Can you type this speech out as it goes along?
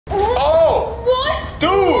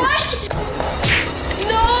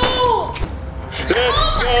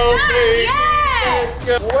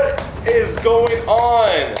go. What is going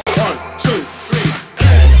on? 1, 2, 3.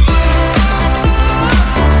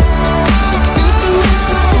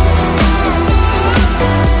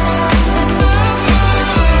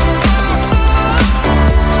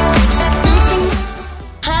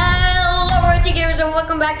 Hello, Royalty Gamers, and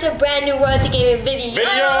welcome back to a brand new Royalty Gaming video.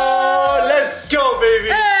 Let's go, baby.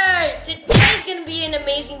 Hey, today's gonna be an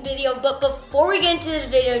amazing video, but before we get into this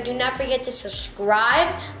video, do not forget to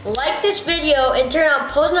subscribe, like this video, and turn on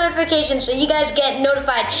post notifications so you guys get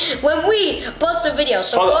notified when we post a video.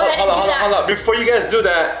 So go ahead and do that. Hold on. Before you guys do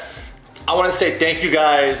that, I want to say thank you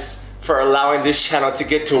guys for allowing this channel to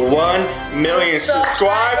get to 1 million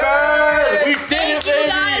subscribers. We did it, baby. Thank you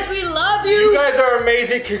guys. We love you. You guys are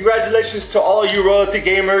amazing. Congratulations to all you Royalty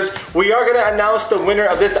Gamers. We are gonna announce the winner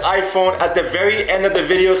of this iPhone at the very end of the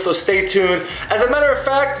video, so stay tuned. As a matter of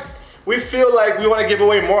fact, we feel like we want to give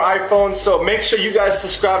away more iPhones, so make sure you guys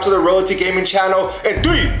subscribe to the Royalty Gaming channel. In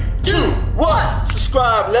 3, 2, 1,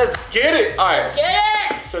 subscribe. Let's get it. All right. Let's get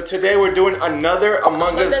it. So today we're doing another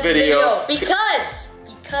Among Us video. Because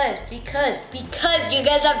you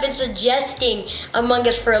guys have been suggesting Among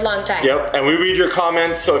Us for a long time. Yep, and we read your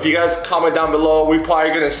comments, so if you guys comment down below, we're probably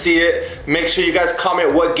gonna see it. Make sure you guys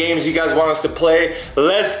comment what games you guys want us to play.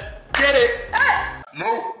 Let's get it.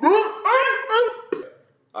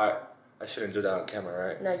 Alright, I shouldn't do that on camera,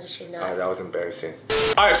 right? No, you should not. Alright, that was embarrassing.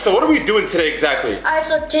 Alright, so what are we doing today exactly? Alright,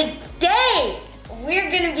 so today, we're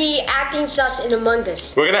gonna be acting sus in Among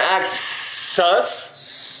Us. We're gonna act sus?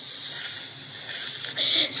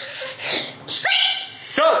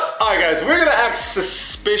 Sus! Alright guys, we're gonna act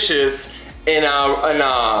suspicious in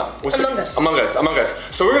Among Us.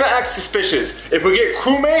 So we're gonna act suspicious. If we get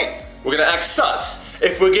crewmate, we're gonna act sus.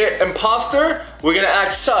 If we get imposter, we're gonna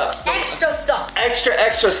act sus. Extra sus.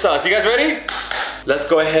 Extra sus. You guys ready? Let's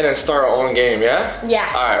go ahead and start our own game, yeah?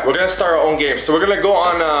 Yeah. Alright, we're gonna start our own game. So we're gonna go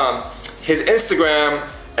on his Instagram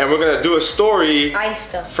and we're gonna do a story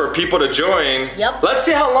for people to join. Yep. Let's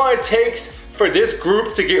see how long it takes for this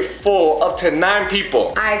group to get full, up to 9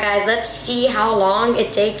 people. Alright guys, let's see how long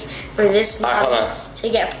it takes for this lobby to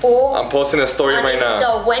get full. I'm posting a story right now.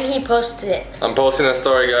 So when he posted it. I'm posting a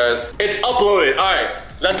story, guys. It's uploaded. Alright,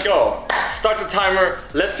 let's go. Start the timer.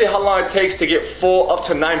 Let's see how long it takes to get full up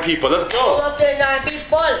to 9 people. Let's go. Full up to 9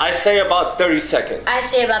 people. I say about 30 seconds. I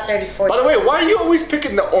say about 30, 40. By the way, why are you always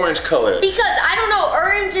picking the orange color? Because I don't know,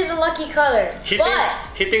 orange is a lucky color. He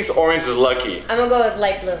thinks orange is lucky. I'm gonna go with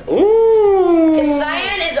light blue. Ooh. Because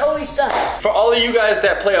cyan is always sus. For all of you guys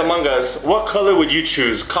that play Among Us, what color would you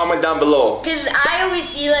choose? Comment down below. Because I always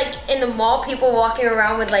see like in the mall people walking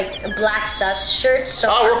around with like black sus shirts.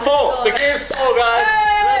 So we're full. The game's full, guys.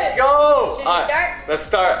 Hey! Let's go. Should we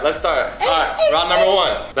start? Let's start. Alright, round number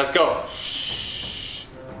 1. Let's go.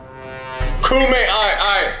 Crewmate,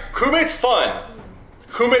 alright. Crewmate's fun.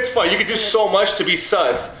 Crewmate's fun. You can do so much to be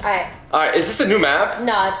sus. Alright, is this a new map?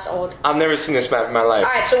 No, it's old. I've never seen this map in my life.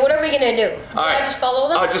 Alright, so what are we gonna do? Do I just follow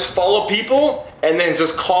them? Just follow people and then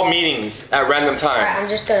just call meetings at random times. Alright, I'm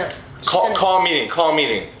just gonna call a meeting. Call a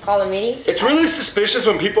meeting? It's really suspicious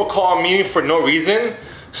when people call a meeting for no reason,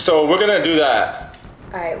 so we're gonna do that.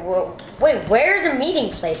 Alright, well, wait, where's the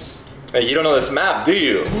meeting place? Hey, you don't know this map, do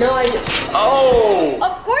you? No idea. Oh!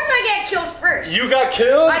 Of course I get killed first. You got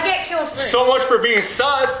killed? I get killed first. So much for being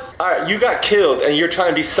sus. Alright, you got killed and you're trying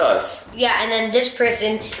to be sus. Yeah, and then this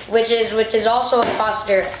person, which is also an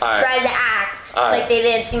imposter, tries to act like they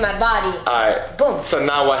didn't see my body. Alright. Boom. So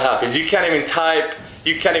now what happens? You can't even type.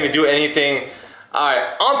 You can't even do anything.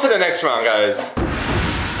 Alright, on to the next round, guys.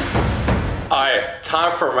 Alright,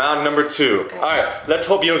 time for round number 2. Alright, let's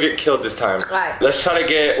hope you don't get killed this time. Alright. Let's try to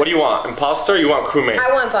get, what do you want? Imposter or you want crewmate?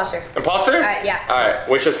 I want imposter. Imposter? Alright, yeah. Alright,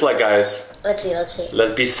 wish us luck, guys. Let's see.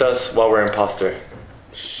 Let's be sus while we're imposter.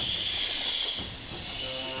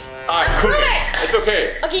 Alright, crewmate. It's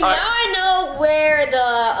okay. Okay, now I know where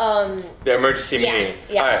the emergency meeting.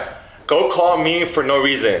 Yeah. Alright. Go call a meeting for no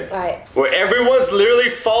reason. Alright. Where everyone's literally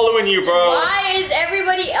following you, bro. Why is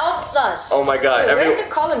everybody else sus? Oh my god. Wait, where does it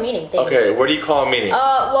call a meeting thing? Okay, where do you call a meeting?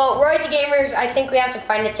 Well, Royalty Gamers, I think we have to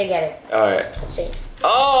find it together. Alright. Let's see.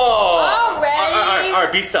 Oh! Already?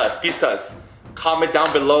 Alright, be sus. Comment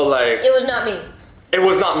down below like... It was not me. It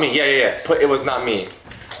was not me. Yeah. Put it was not me.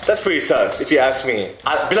 That's pretty sus, if you ask me.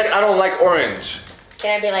 I'd be like, I don't like orange.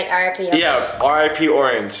 Can I be like RIP Orange? Yeah, RIP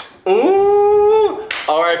Orange. Ooh!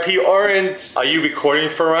 RIP Orange. Are you recording,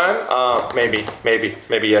 Ferran? Maybe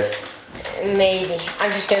yes. Maybe.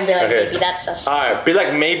 I'm just gonna be like, maybe that's sus. Alright, be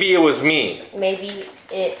like, maybe it was me. Maybe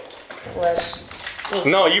it was me.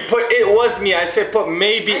 No, you put it was me. I said put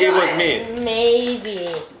maybe it was me. Maybe.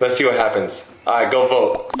 Let's see what happens. Alright, go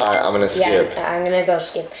vote. Alright, I'm gonna skip. Yeah, I'm gonna go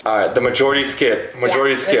skip. Alright, the majority skip.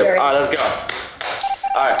 Majority skip. Alright, let's go.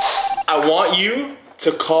 Alright, I want you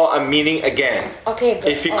to call a meeting again. Okay,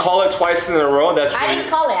 good. If you call it twice in a row, that's I didn't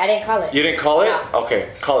call it. You didn't call it? No. Okay,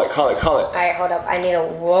 call it. Alright, hold up. I need a...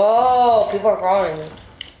 Whoa, people are calling me.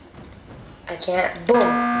 I can't. Boom.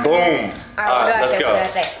 Boom. Alright, let's go. What do I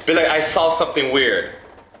say? Be like, I saw something weird.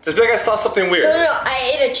 Just be like, I saw something weird. No,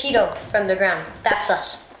 I ate a Cheeto from the ground. That's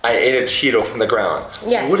us. I ate a Cheeto from the ground.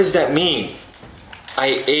 Yeah. What does that mean?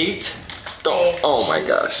 I ate... Oh my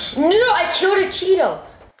gosh. No, I killed a Cheeto.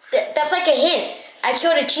 That's like a hint. I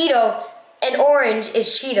killed a Cheeto, and orange is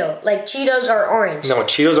Cheeto. Like, Cheetos are orange. No,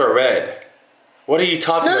 Cheetos are red. What are you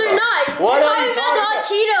talking about? No, they're not. What are you talking talking about?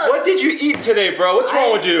 Cheetos. What did you eat today, bro? What's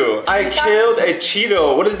wrong with you? I killed a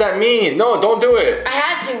Cheeto. What does that mean? No, don't do it. I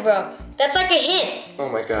had to, bro. That's like a hint. Oh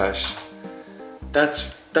my gosh.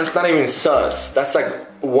 That's not even sus. That's like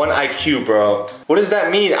 1 IQ, bro. What does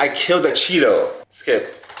that mean? I killed a Cheeto.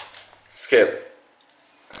 Skip.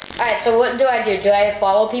 Alright, so what do I do? Do I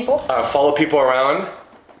follow people? Follow people around.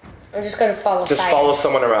 I'm just gonna follow Just Cyan. follow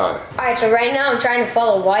someone around. Alright, so right now I'm trying to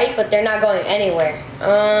follow white, but they're not going anywhere.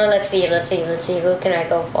 Let's see. Who can I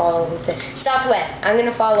go follow? Southwest. I'm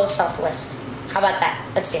gonna follow Southwest. How about that?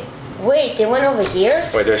 Let's see. Wait, they went over here?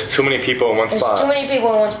 Wait, there's too many people in one spot. There's too many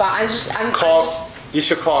people in one spot. You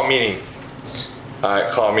should call a meeting.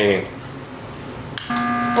 Alright, call a meeting.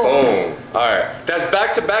 Boom. Alright. That's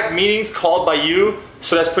back-to-back meetings called by you,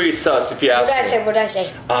 so that's pretty sus if you ask me. What did I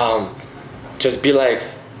say? Just be like,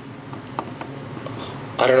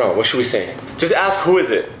 I don't know, what should we say? Just ask who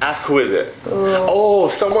is it. Oh,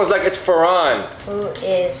 someone's like, it's Ferran. Who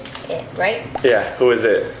is it, right? Yeah, who is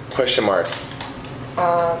it? Question mark.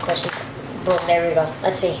 Question. Boom, there we go.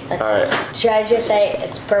 Let's see. Alright. Should I just say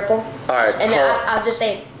it's purple? Alright. And then I'll just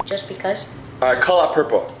say just because. Alright, call out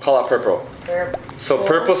purple. So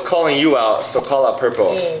purple's calling you out, so call out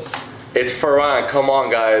purple. It's Ferran, come on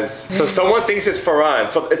guys. So someone thinks it's Ferran,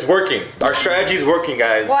 so it's working. Our strategy's working,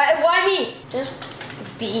 guys. Why me? Just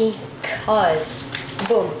because.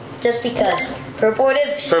 Boom. Just because. Purple it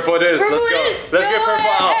is. Let's go. Let's get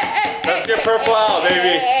purple out. Let's get purple out,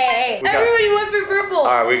 baby. Hey. Everybody went for purple.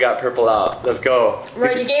 Alright, we got purple out. Let's go.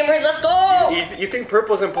 Ready gamers, let's go. You think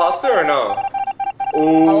purple's imposter or no?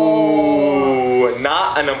 Ooh,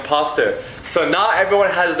 not an imposter. So now everyone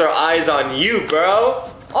has their eyes on you, bro.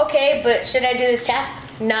 Okay, but should I do this task?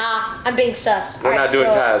 Nah, I'm being sus. We're not doing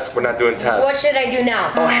tasks. What should I do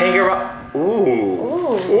now? Oh, hang around.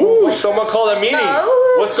 Ooh, someone called a meeting.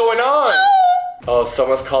 What's going on? Oh,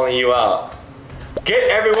 someone's calling you out. Get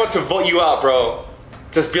everyone to vote you out, bro.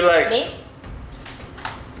 Just be like... Me?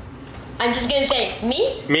 I'm just gonna say,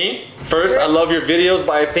 me? Me? First, I love your videos,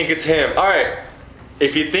 but I think it's him. Alright.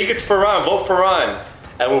 If you think it's Ferran, vote Ferran.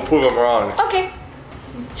 And we'll prove him wrong. Okay.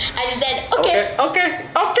 I just said, okay.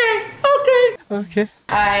 Okay.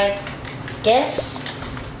 I guess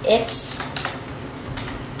it's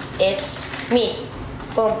me.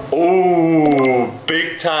 Boom. Ooh,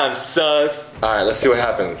 big time sus. Alright, let's see what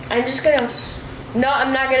happens. I'm just gonna... No,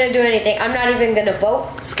 I'm not gonna do anything. I'm not even gonna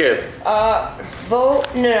vote. Skip. Vote...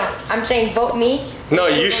 No. I'm saying vote me. No,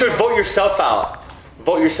 you should vote yourself out.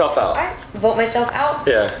 Vote yourself out. Alright, vote myself out.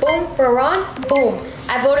 Yeah. Boom, Ferran, boom.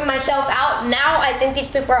 I voted myself out. Now I think these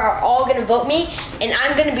people are all gonna vote me, and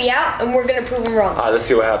I'm gonna be out, and we're gonna prove them wrong. Alright, let's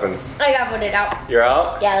see what happens. I got voted out. You're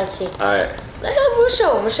out? Yeah, let's see. Alright. We'll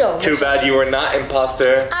show. Too bad you were not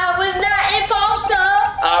imposter. I was not imposter.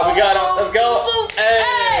 We got it. Let's go. Boom.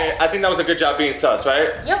 Hey. I think that was a good job being sus,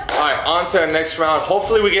 right? Yep. Alright, on to the next round.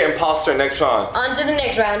 Hopefully we get imposter next round. On to the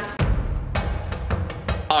next round.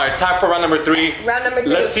 Alright, time for round number 3. Round number 3.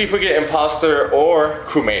 Let's see if we get imposter or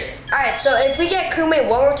crewmate. Alright, so if we get crewmate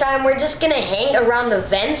one more time, we're just gonna hang around the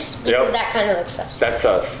vents because that kind of looks sus. That's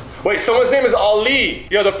sus. Wait, someone's name is Ali.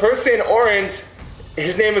 Yo, the person in orange,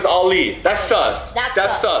 his name is Ali. That's sus. That's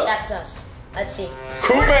sus. Let's see.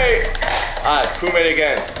 Crewmate. Alright, crewmate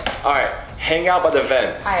again. Alright, hang out by the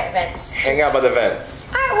vents. Alright, vents. Hang out by the vents.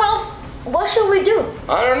 Alright, well, what should we do?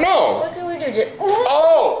 I don't know. What do we do?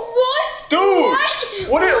 Oh! What? Dude!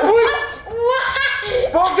 What?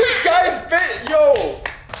 Bro, this guy's bit. Yo!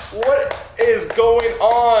 What is going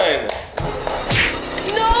on?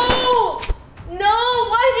 No!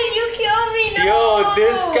 Why did you kill me? No! Yo,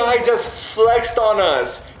 this guy just flexed on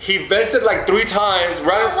us. He vented like 3 times.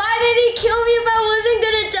 Right? Well, why did he kill me if I wasn't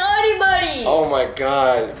gonna tell anybody? Oh my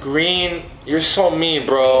god. Green, you're so mean,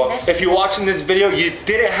 bro. If you're watching this video, you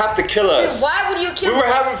didn't have to kill us. Dude, why would you kill me? We were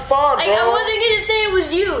having fun, bro. I wasn't gonna say it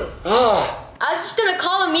was you. I was just gonna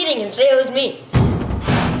call a meeting and say it was me.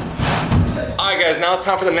 Alright guys, now it's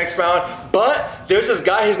time for the next round. But there's this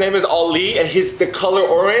guy, his name is Ali, and he's the color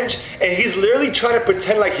orange, and he's literally trying to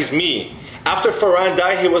pretend like he's me. After Ferran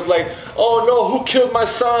died, he was like, oh no, who killed my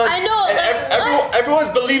son? I know, and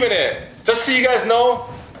everyone's believing it. Just so you guys know,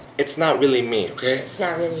 it's not really me, okay? It's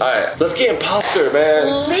not really. Alright, let's get imposter,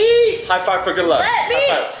 man. Please. High five for good luck. Let me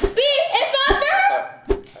be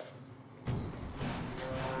imposter.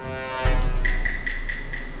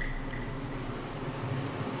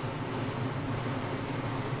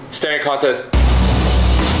 Staring contest.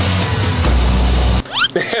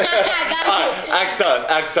 Act sus,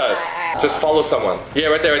 act sus. Just follow someone. Yeah,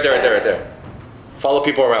 right there. Follow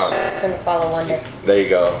people around. I'm gonna follow Wonder. There you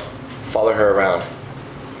go. Follow her around.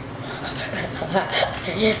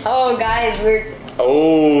 Oh, guys, we're.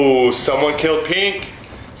 Oh, someone killed Pink.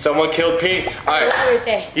 Someone killed Pink. All right. What do we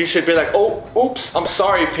say? You should be like, oh, oops, I'm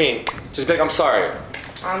sorry, Pink. Just be like, I'm sorry.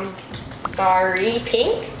 I'm sorry,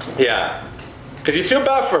 Pink. Yeah. Because you feel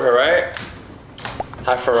bad for her, right?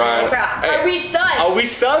 Hi, Ferran. Hey, are we sus? Are we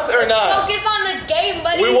sus or not? Focus on the game,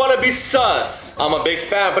 buddy. We want to be sus. I'm a big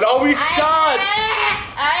fan, but are we sus?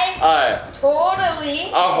 I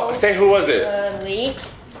totally. Oh, say who was it? Totally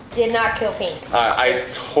did not kill Pink. I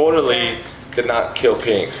totally did not kill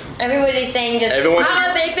Pink. Everybody's saying just, I'm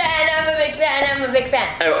a big fan, I'm a big fan, I'm a big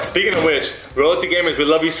fan. And speaking of which, Royalty Gamers, we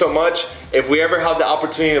love you so much. If we ever have the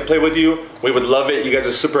opportunity to play with you, we would love it. You guys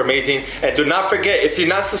are super amazing. And do not forget, if you're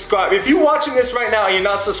not subscribed, if you're watching this right now and you're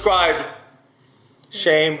not subscribed,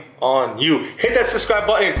 shame on you. Hit that subscribe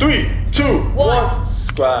button in 3, 2, 1.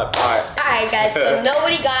 Subscribe. Alright guys, so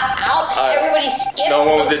nobody got out. Everybody skipped. No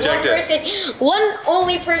one was ejected. One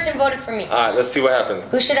only person voted for me. Alright, let's see what happens.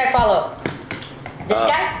 Who should I follow? This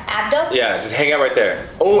guy? Abdo? Yeah, just hang out right there.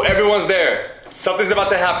 Oh, everyone's there. Something's about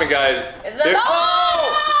to happen, guys. What happened?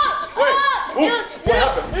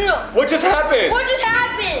 No. What just happened? What just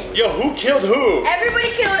happened? Yo, who killed who?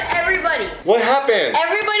 Everybody killed everybody. What happened?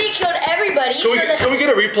 Everybody killed everybody. Can we get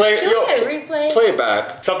a replay? Can we get a replay? Play it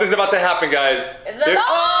back. Something's about to happen, guys.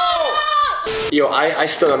 Yo, I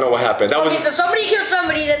still don't know what happened. So somebody killed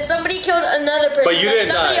somebody, then somebody killed another person. But you then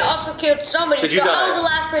didn't somebody die. also killed somebody. Did you die? I was the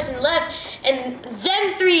last person left, and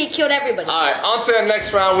then 3 killed everybody. Alright, on to the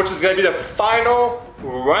next round, which is gonna be the final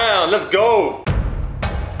round. Let's go.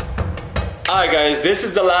 Alright guys, this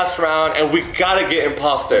is the last round, and we gotta get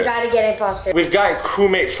imposter. We gotta get imposter. We've gotten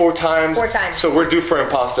crewmate 4 times. 4 times. So we're due for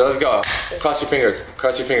imposter. Let's go. Cross your fingers.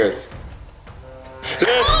 Cross your fingers. Let's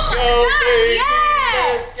go, baby.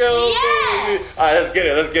 Yes! Let's go, baby. Alright, let's get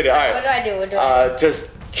it. Let's get it. Alright. What do I do? What do I do? Just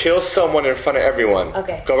kill someone in front of everyone.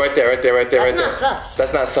 Okay. Go right there. That's not sus.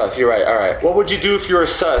 That's not sus. You're right. Alright. What would you do if you were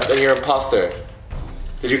sus and you're imposter?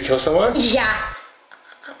 Did you kill someone? Yeah.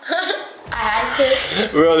 I had to.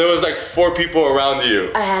 Bro, there was like 4 people around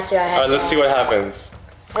you. I had to. Alright, let's see what happens.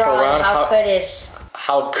 Bro, how could it?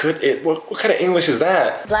 How could it? What kind of English is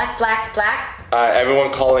that? Black, black, black. Alright,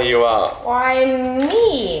 everyone calling you out. Why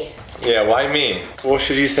me? Yeah, why me? What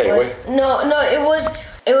should you say? No, it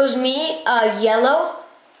was me, yellow,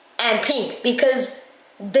 and pink because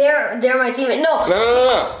they're my teammate. No.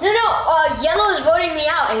 Yellow is voting me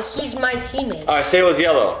out, and he's my teammate. Alright, say it was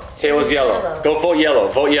yellow. Say it was yellow. Go vote yellow.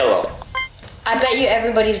 Vote yellow. I bet you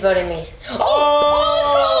everybody's voting me.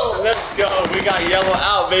 Oh, let's go. We got yellow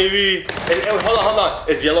out, baby. Hold on.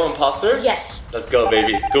 Is yellow imposter? Yes. Let's go,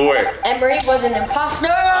 baby. Good work. Emery was an imposter.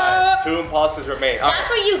 Right, 2 imposters remain. That's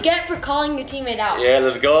what you get for calling your teammate out. Yeah,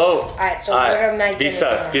 let's go. Alright, so what am I Be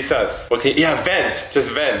sus. Okay, yeah, vent.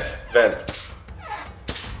 Just vent.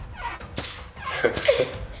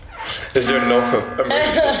 Is there no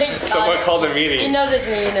emergency? Someone called a meeting. He knows it's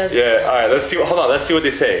me. Yeah, alright, let's see. Hold on, let's see what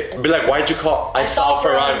they say. Be like, why'd you call? I saw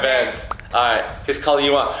Ferran vent. Alright, he's calling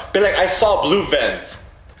you out. Be like, I saw blue vent.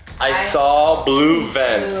 I saw blue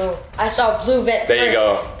vent. I saw blue vent. There you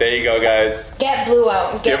go. There you go, guys. Get blue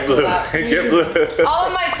out. Get blue out. Get blue. All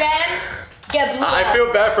of my fans, get blue out. I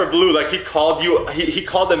feel bad for blue. Like he called you. He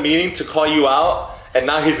called the meeting to call you out. And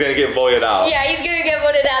now he's gonna get voted out. Yeah, he's gonna get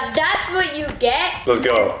voted out. That's what you get. Let's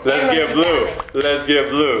go. Let's get blue. Let's get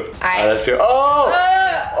blue. Alright. Let's go.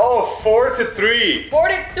 Oh, 4-3.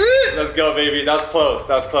 4-3. Let's go, baby. That was close.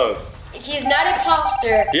 That was close. He's not an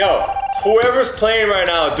imposter. Yo, whoever's playing right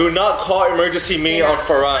now, do not call emergency me on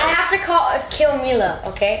Ferran. I have to kill Mila,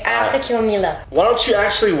 okay? I have to kill Mila. Why don't you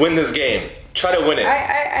actually win this game? Try to win it.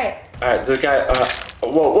 Alright, this guy,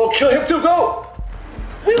 whoa, kill him too, go!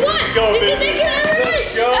 We won! Go, baby.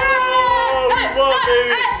 Let's go! We won,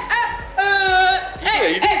 baby! Yeah,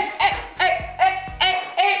 you did.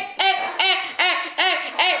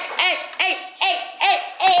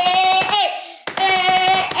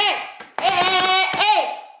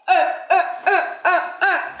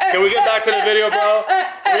 Can we get back to the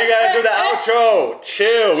gotta do the outro.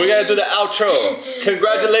 Chill. We gotta do the outro.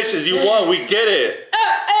 Congratulations, you won. We get it.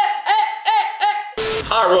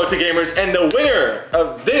 All right, Royalty Gamers, and the winner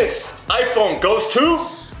of this iPhone goes to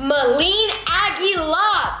Malene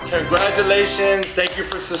Aguilar. Congratulations. Thank you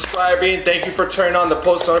for subscribing. Thank you for turning on the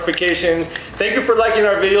post notifications. Thank you for liking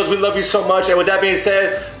our videos. We love you so much. And with that being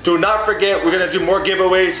said, do not forget, we're gonna do more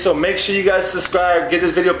giveaways. So make sure you guys subscribe. Give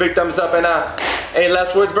this video a big thumbs up. And any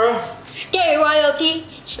last words, bro? Stay royalty.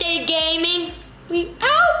 Stay gaming. We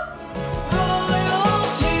out.